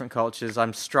in different cultures,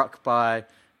 I'm struck by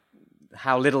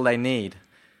how little they need.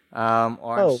 I'm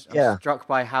struck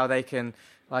by how they can.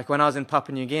 Like when I was in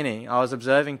Papua New Guinea, I was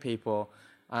observing people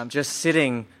just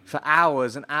sitting for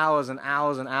hours and hours and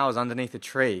hours and hours underneath a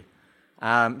tree.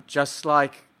 Just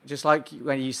like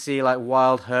when you see like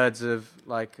wild herds of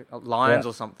like lions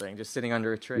or something just sitting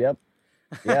under a tree. Yep.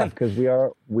 Yeah, because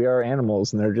we are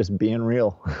animals and they're just being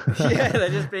real. Yeah, they're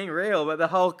just being real, but the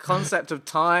whole concept of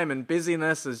time and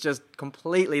busyness is just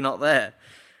completely not there.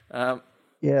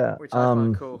 Which I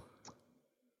find cool.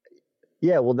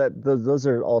 Yeah, well, those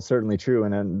are all certainly true,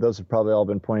 and those have probably all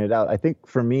been pointed out. I think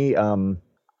for me,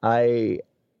 I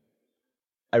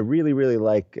really, really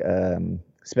like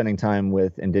spending time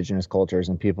with indigenous cultures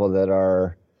and people that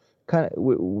are kind of,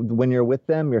 when you're with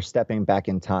them, you're stepping back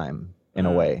in time in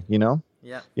a way,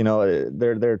 Yeah.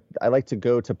 I like to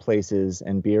go to places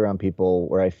and be around people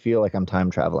where I feel like I'm time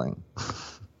traveling.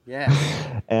 Yeah.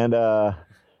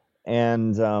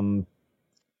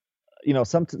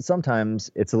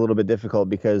 Sometimes it's a little bit difficult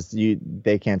because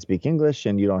they can't speak English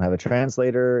and you don't have a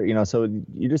translator, so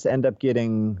you just end up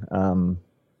getting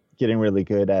really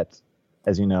good at,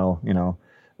 as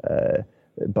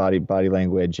body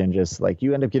language, and just like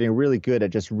you end up getting really good at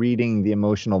just reading the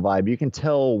emotional vibe. You can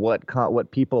tell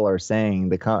what people are saying,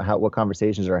 what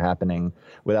conversations are happening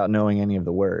without knowing any of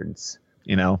the words,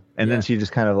 and then she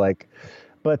just kind of like,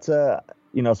 but so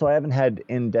I haven't had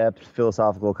in-depth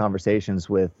philosophical conversations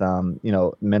with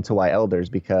Mentawai elders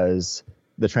because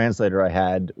the translator I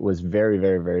had was very,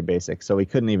 very, very basic, so we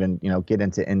couldn't even get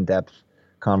into in-depth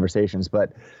conversations.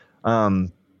 But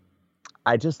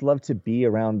I just love to be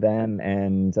around them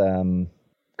and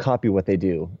copy what they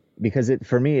do, because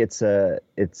for me it's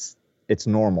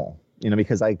normal,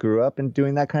 because I grew up in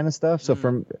doing that kind of stuff. So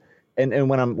and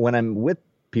when I'm with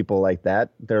people like that,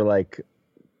 they're like,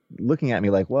 looking at me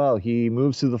like, well, he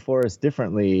moves through the forest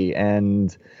differently,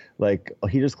 and like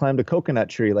he just climbed a coconut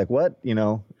tree. Like what,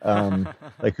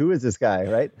 like who is this guy,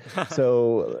 right?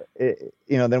 So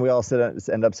then we all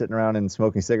end up sitting around and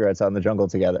smoking cigarettes out in the jungle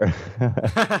together.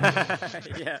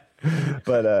 Yeah.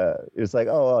 But it was like,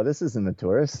 oh, this isn't a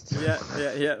tourist. Yeah.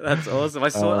 That's awesome.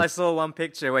 I saw one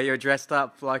picture where you were dressed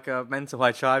up like a mental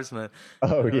white tribesman.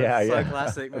 Oh yeah, so yeah.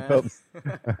 Classic, man.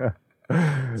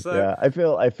 Yeah,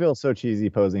 I feel so cheesy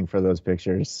posing for those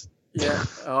pictures. Yeah.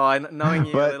 Oh, knowing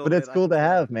you a little but bit. It's cool to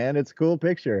have, man. It's a cool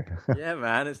picture. Yeah,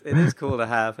 man. It is cool to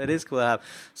have. It is cool to have.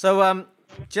 So,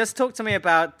 just talk to me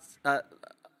about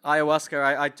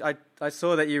ayahuasca. I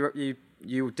saw that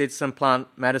you did some plant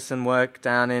medicine work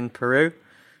down in Peru.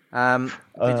 In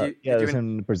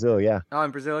Brazil. Yeah. Oh,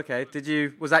 in Brazil. Okay.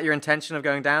 Was that your intention of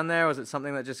going down there, or was it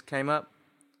something that just came up?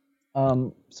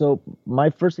 So my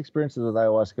first experiences with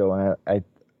ayahuasca, when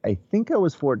I think I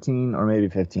was 14 or maybe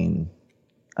 15.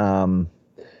 And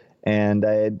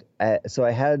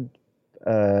I had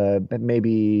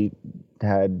maybe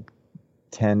had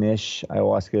 10-ish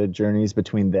ayahuasca journeys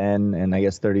between then and I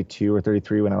guess 32 or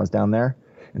 33 when I was down there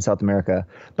in South America.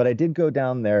 But I did go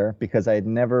down there because I had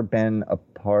never been a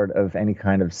part of any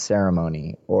kind of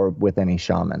ceremony or with any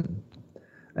shaman.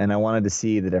 And I wanted to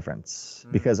see the difference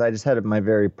because I just had my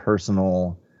very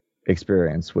personal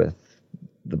experience with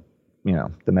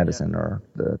the medicine or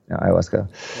the ayahuasca.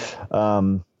 Yeah.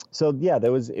 So yeah, it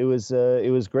was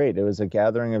great. It was a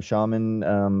gathering of shaman.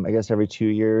 I guess every 2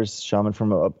 years, shaman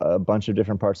from a bunch of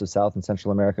different parts of South and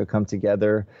Central America come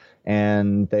together,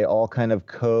 and they all kind of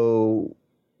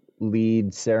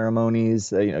lead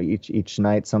ceremonies. Each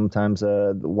night. Sometimes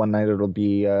one night it'll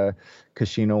be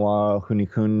Kashinawa,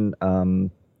 Hunikun,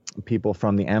 people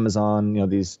from the Amazon.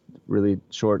 These really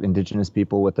short indigenous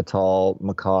people with the tall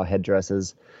macaw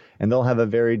headdresses, and they'll have a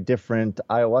very different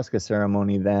ayahuasca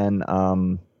ceremony than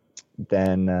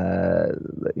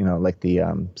like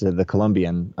the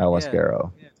Colombian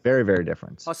ayahuasquero. Yeah. Very, very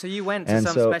different. Oh, so you went to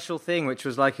some special thing, which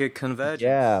was like a convergence.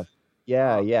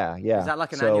 Yeah. Is that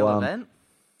like an annual event?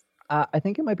 I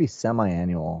think it might be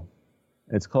semi-annual.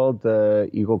 It's called the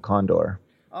Eagle Condor.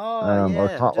 Oh,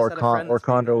 yeah. Or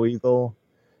Condor Eagle.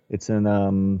 It's in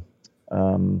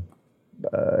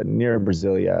near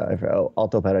Brasilia,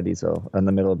 Alto Paradiso, in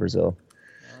the middle of Brazil.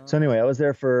 Oh. So anyway, I was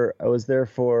there for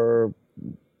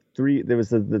 3. It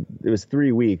was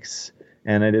 3 weeks,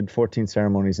 and I did 14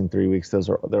 ceremonies in 3 weeks. They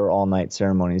were all night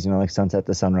ceremonies, like sunset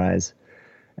to sunrise,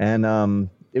 and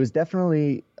it was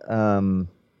definitely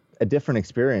a different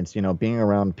experience, being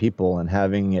around people and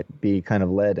having it be kind of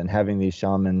led, and having these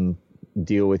shaman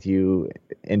deal with you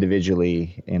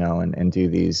individually, and do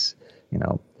these,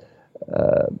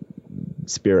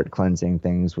 spirit cleansing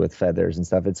things with feathers and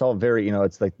stuff. It's all very,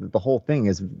 it's like the whole thing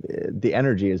is, the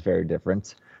energy is very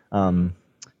different.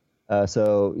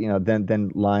 So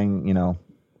then lying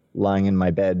in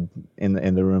my bed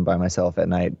in the room by myself at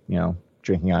night,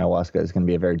 drinking ayahuasca is going to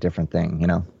be a very different thing,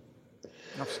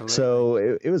 Absolutely. So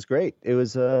it was great. It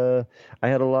was I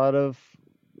had a lot of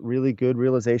really good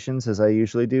realizations, as I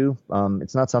usually do.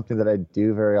 It's not something that I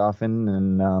do very often,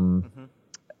 and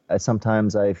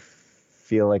sometimes I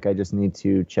feel like I just need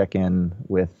to check in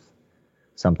with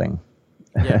something.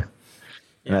 Yeah.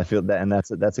 And I feel that, and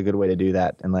that's a good way to do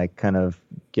that, and like kind of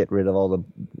get rid of all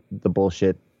the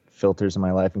bullshit filters in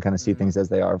my life and kind of see things as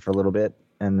they are for a little bit,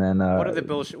 and then what are the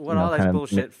bullshit? What are those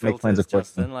bullshit filters,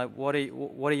 Justin? Like, what are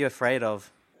you afraid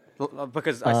of?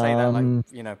 Because I say that,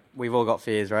 like, we've all got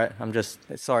fears, right? I'm just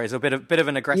sorry. It's a bit of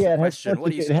an aggressive question.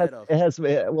 What are you scared of? It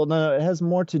has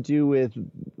more to do with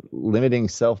limiting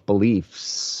self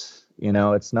beliefs.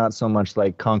 It's not so much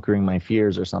like conquering my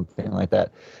fears or something like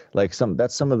that. Like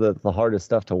that's some of the hardest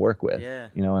stuff to work with. Yeah.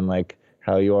 And like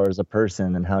how you are as a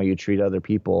person and how you treat other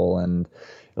people. And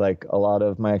like a lot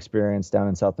of my experience down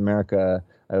in South America,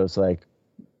 I was like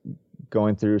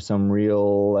going through some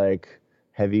real like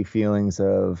heavy feelings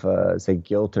of say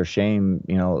guilt or shame,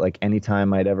 like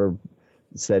anytime I'd ever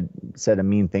said a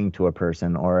mean thing to a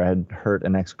person, or had hurt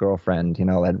an ex-girlfriend,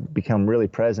 had become really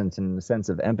present, and the sense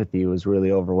of empathy was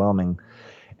really overwhelming.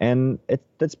 And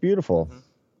that's beautiful,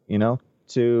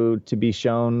 to be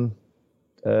shown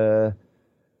what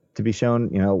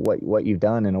you've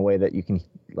done in a way that you can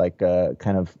like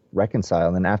kind of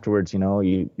reconcile. And afterwards,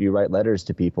 you write letters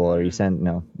to people, or you send,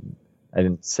 I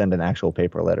didn't send an actual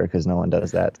paper letter because no one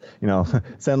does that.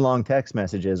 Send long text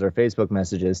messages or Facebook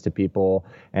messages to people,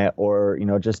 or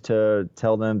just to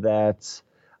tell them that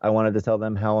I wanted to tell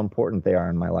them how important they are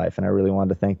in my life, and I really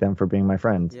wanted to thank them for being my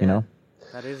friend. Yeah,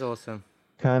 that is awesome.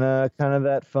 Kind of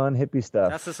that fun hippie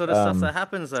stuff. That's the sort of stuff that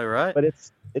happens, though, right? But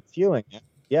it's healing.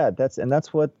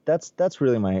 that's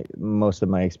really most of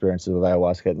my experiences with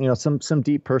ayahuasca. You know, some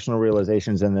deep personal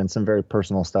realizations, and then some very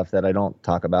personal stuff that I don't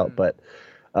talk about. But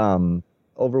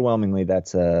overwhelmingly,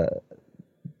 that's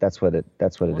what it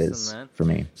Awesome, is man. for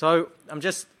me. So I'm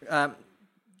just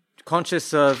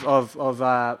conscious of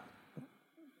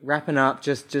wrapping up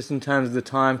just in terms of the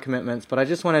time commitments, but I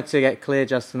just wanted to get clear,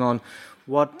 Justin, on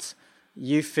what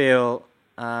you feel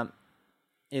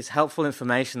is helpful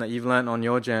information that you've learned on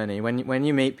your journey when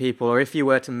you meet people, or if you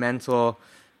were to mentor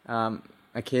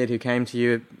a kid who came to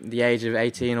you at the age of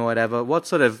 18 or whatever. What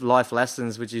sort of life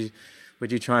lessons would you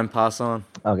try and pass on?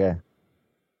 Okay.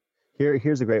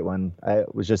 Here's a great one. I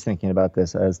was just thinking about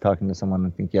this. I was talking to someone, I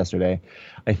think yesterday.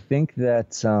 I think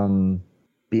that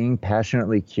being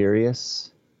passionately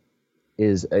curious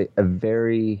is a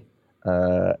very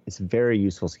it's a very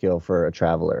useful skill for a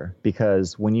traveler,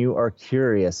 because when you are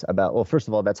curious about, well, first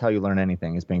of all, that's how you learn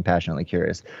anything, is being passionately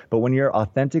curious. But when you're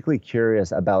authentically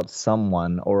curious about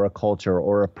someone or a culture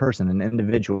or a person, an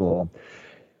individual,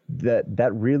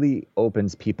 that really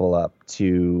opens people up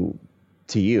to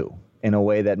you in a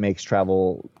way that makes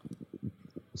travel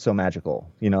so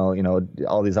magical. You know,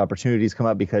 all these opportunities come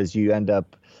up because you end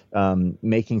up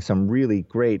making some really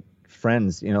great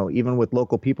friends, you know, even with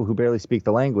local people who barely speak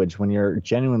the language. When you're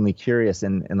genuinely curious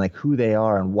and like who they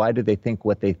are and why do they think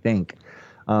what they think,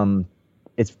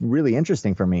 it's really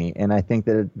interesting for me. And I think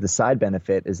that the side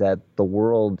benefit is that the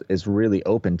world is really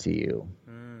open to you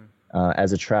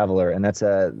as a traveler, and that's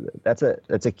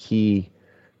a key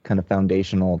kind of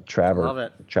foundational travel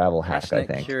hack. Passionate I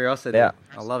think curiosity. Yeah.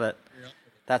 I love it.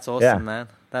 That's awesome, man.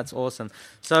 That's awesome.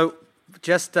 So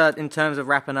just in terms of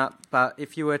wrapping up, but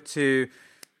if you were to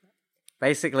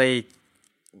basically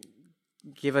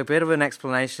give a bit of an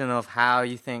explanation of how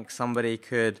you think somebody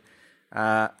could,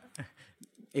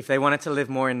 if they wanted to live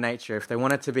more in nature, if they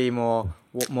wanted to be more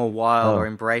wild or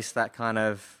embrace that kind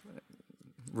of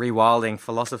rewilding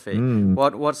philosophy,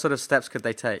 what sort of steps could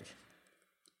they take?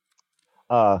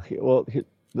 Well,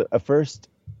 a first,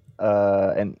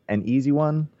 an easy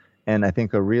one, and I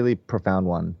think a really profound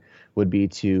one, would be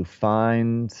to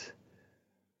find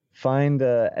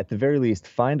at the very least,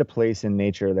 find a place in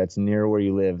nature that's near where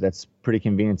you live, that's pretty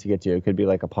convenient to get to. It could be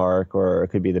like a park, or it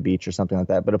could be the beach or something like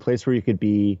that, but a place where you could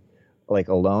be like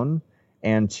alone.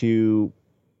 And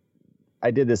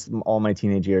I did this all my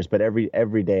teenage years, but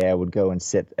every day I would go and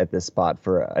sit at this spot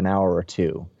for an hour or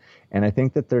two. And I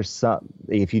think that there's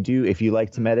if you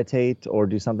like to meditate or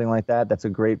do something like that, that's a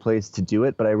great place to do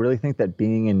it. But I really think that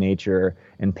being in nature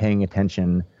and paying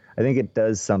attention, I think it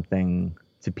does something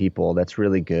to people that's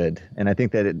really good. And I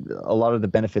think that a lot of the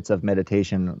benefits of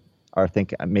meditation are, I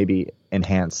think, maybe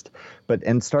enhanced.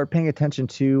 And start paying attention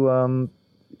to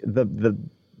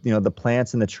the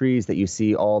plants and the trees that you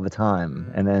see all the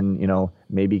time, and then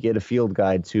maybe get a field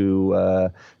guide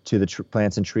to the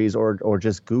plants and trees, or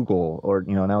just Google, or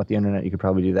now with the internet you could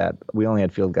probably do that. We only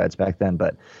had field guides back then,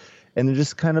 and then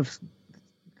just kind of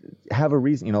have a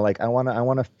reason, like I want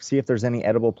to see if there's any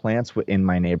edible plants in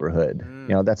my neighborhood.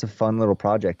 That's a fun little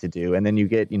project to do. And then you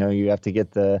get, you have to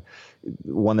get the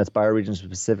one that's bioregion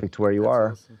specific to where you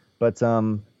are.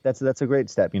 Awesome. But that's a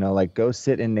great step, like go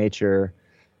sit in nature,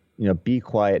 be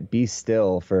quiet, be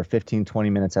still for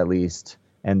 15-20 minutes at least.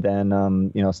 And then,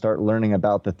 start learning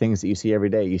about the things that you see every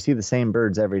day. You see the same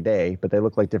birds every day, but they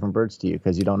look like different birds to you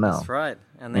because you don't know. That's right.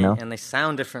 And they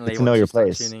sound differently. To know your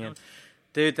place. Tuning in.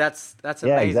 Dude, that's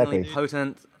amazingly exactly.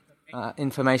 potent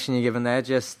information you're given there.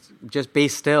 Just be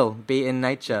still, be in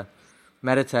nature,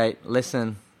 meditate,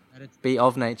 listen, be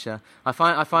of nature. I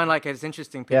find like it's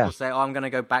interesting. People say, "Oh, I'm going to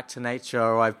go back to nature,"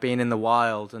 or "I've been in the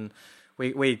wild," and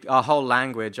our whole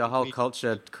language, our whole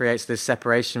culture creates this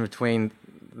separation between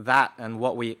that and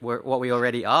what we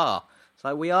already are. It's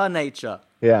like we are nature.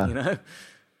 Yeah.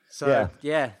 So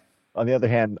yeah. On the other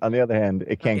hand,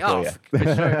 it can kill you. For sure,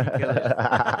 it can kill you.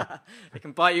 It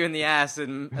can bite you in the ass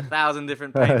in 1,000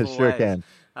 different painful ways. Sure can.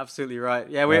 Absolutely right.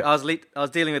 Yeah, I was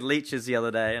dealing with leeches the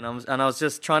other day, and I was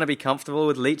just trying to be comfortable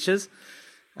with leeches,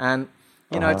 and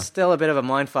it's still a bit of a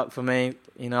mindfuck for me.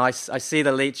 I see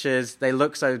the leeches. They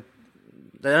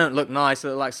don't look nice. They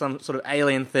look like some sort of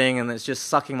alien thing, and it's just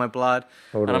sucking my blood.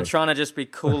 Totally. And I'm trying to just be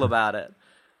cool about it.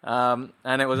 And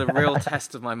it was a real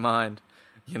test of my mind.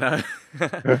 There's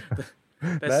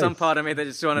some part of me that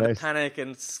just wanted to panic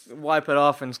and wipe it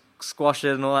off and squash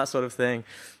it and all that sort of thing.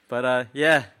 But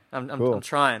cool. I'm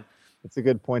trying. It's a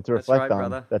good point to That's reflect right, on.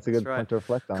 brother. That's a good That's right. point to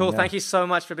reflect on. Cool. Yeah. Thank you so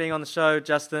much for being on the show,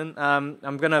 Justin.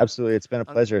 Absolutely. It's been a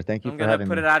pleasure. Thank you for having me. I'm going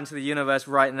to put it out into the universe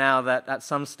right now that at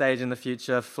some stage in the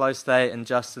future, Flow State and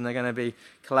Justin are going to be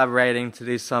collaborating to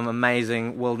do some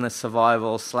amazing wilderness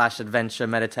survival / adventure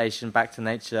meditation, back to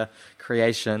nature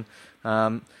creation.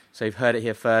 So you've heard it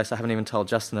here first. I haven't even told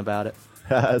Justin about it.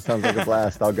 Sounds like a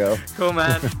blast. I'll go. Cool,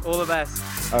 man. All the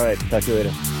best. All right. Talk to you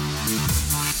later.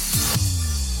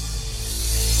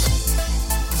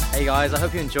 Hey guys, I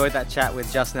hope you enjoyed that chat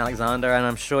with Justin Alexander, and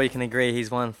I'm sure you can agree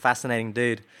he's one fascinating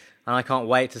dude. And I can't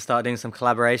wait to start doing some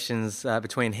collaborations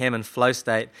between him and Flow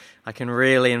State. I can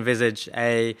really envisage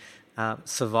a outdoor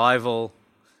survival,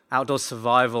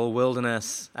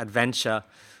 wilderness adventure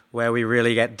where we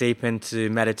really get deep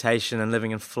into meditation and living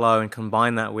in flow and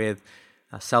combine that with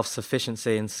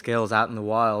self-sufficiency and skills out in the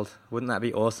wild. Wouldn't that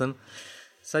be awesome?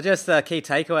 So just key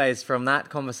takeaways from that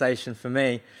conversation for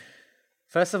me.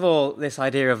 First of all, this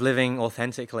idea of living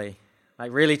authentically,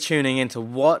 like really tuning into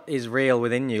what is real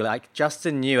within you. Like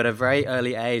Justin knew at a very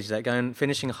early age that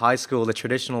finishing high school the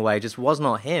traditional way just was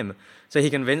not him. So he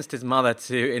convinced his mother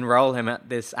to enroll him at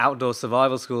this outdoor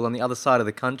survival school on the other side of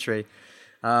the country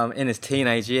in his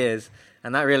teenage years.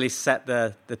 And that really set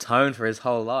the tone for his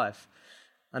whole life.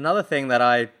 Another thing that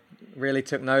I really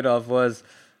took note of was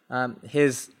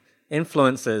his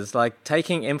influences, like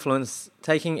taking influence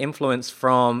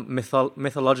from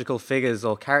mythological figures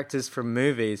or characters from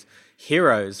movies,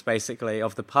 heroes basically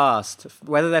of the past,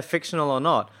 whether they're fictional or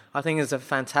not. I think is a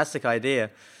fantastic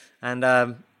idea, and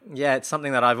it's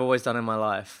something that I've always done in my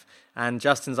life. And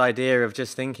Justin's idea of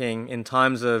just thinking in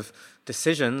times of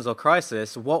decisions or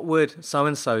crisis, what would so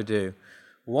and so do?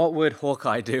 What would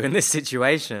Hawkeye do in this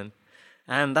situation?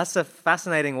 And that's a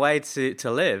fascinating way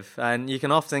to live. And you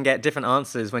can often get different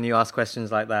answers when you ask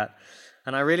questions like that.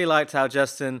 And I really liked how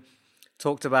Justin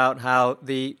talked about how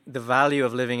the value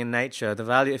of living in nature, the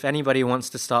value, if anybody wants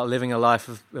to start living a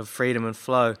life of freedom and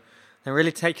flow, then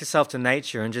really take yourself to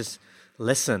nature and just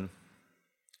listen.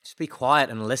 Just be quiet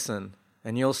and listen.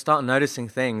 And you'll start noticing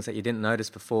things that you didn't notice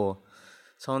before.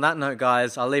 So on that note,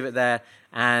 guys, I'll leave it there.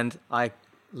 And I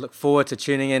look forward to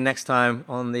tuning in next time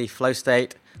on the Flow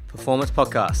State Performance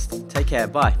Podcast. Take care.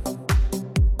 Bye.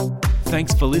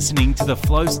 Thanks for listening to the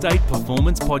Flow State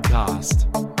Performance Podcast.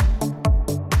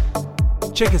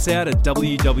 Check us out at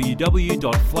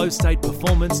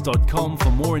www.flowstateperformance.com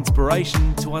for more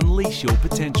inspiration to unleash your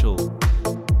potential.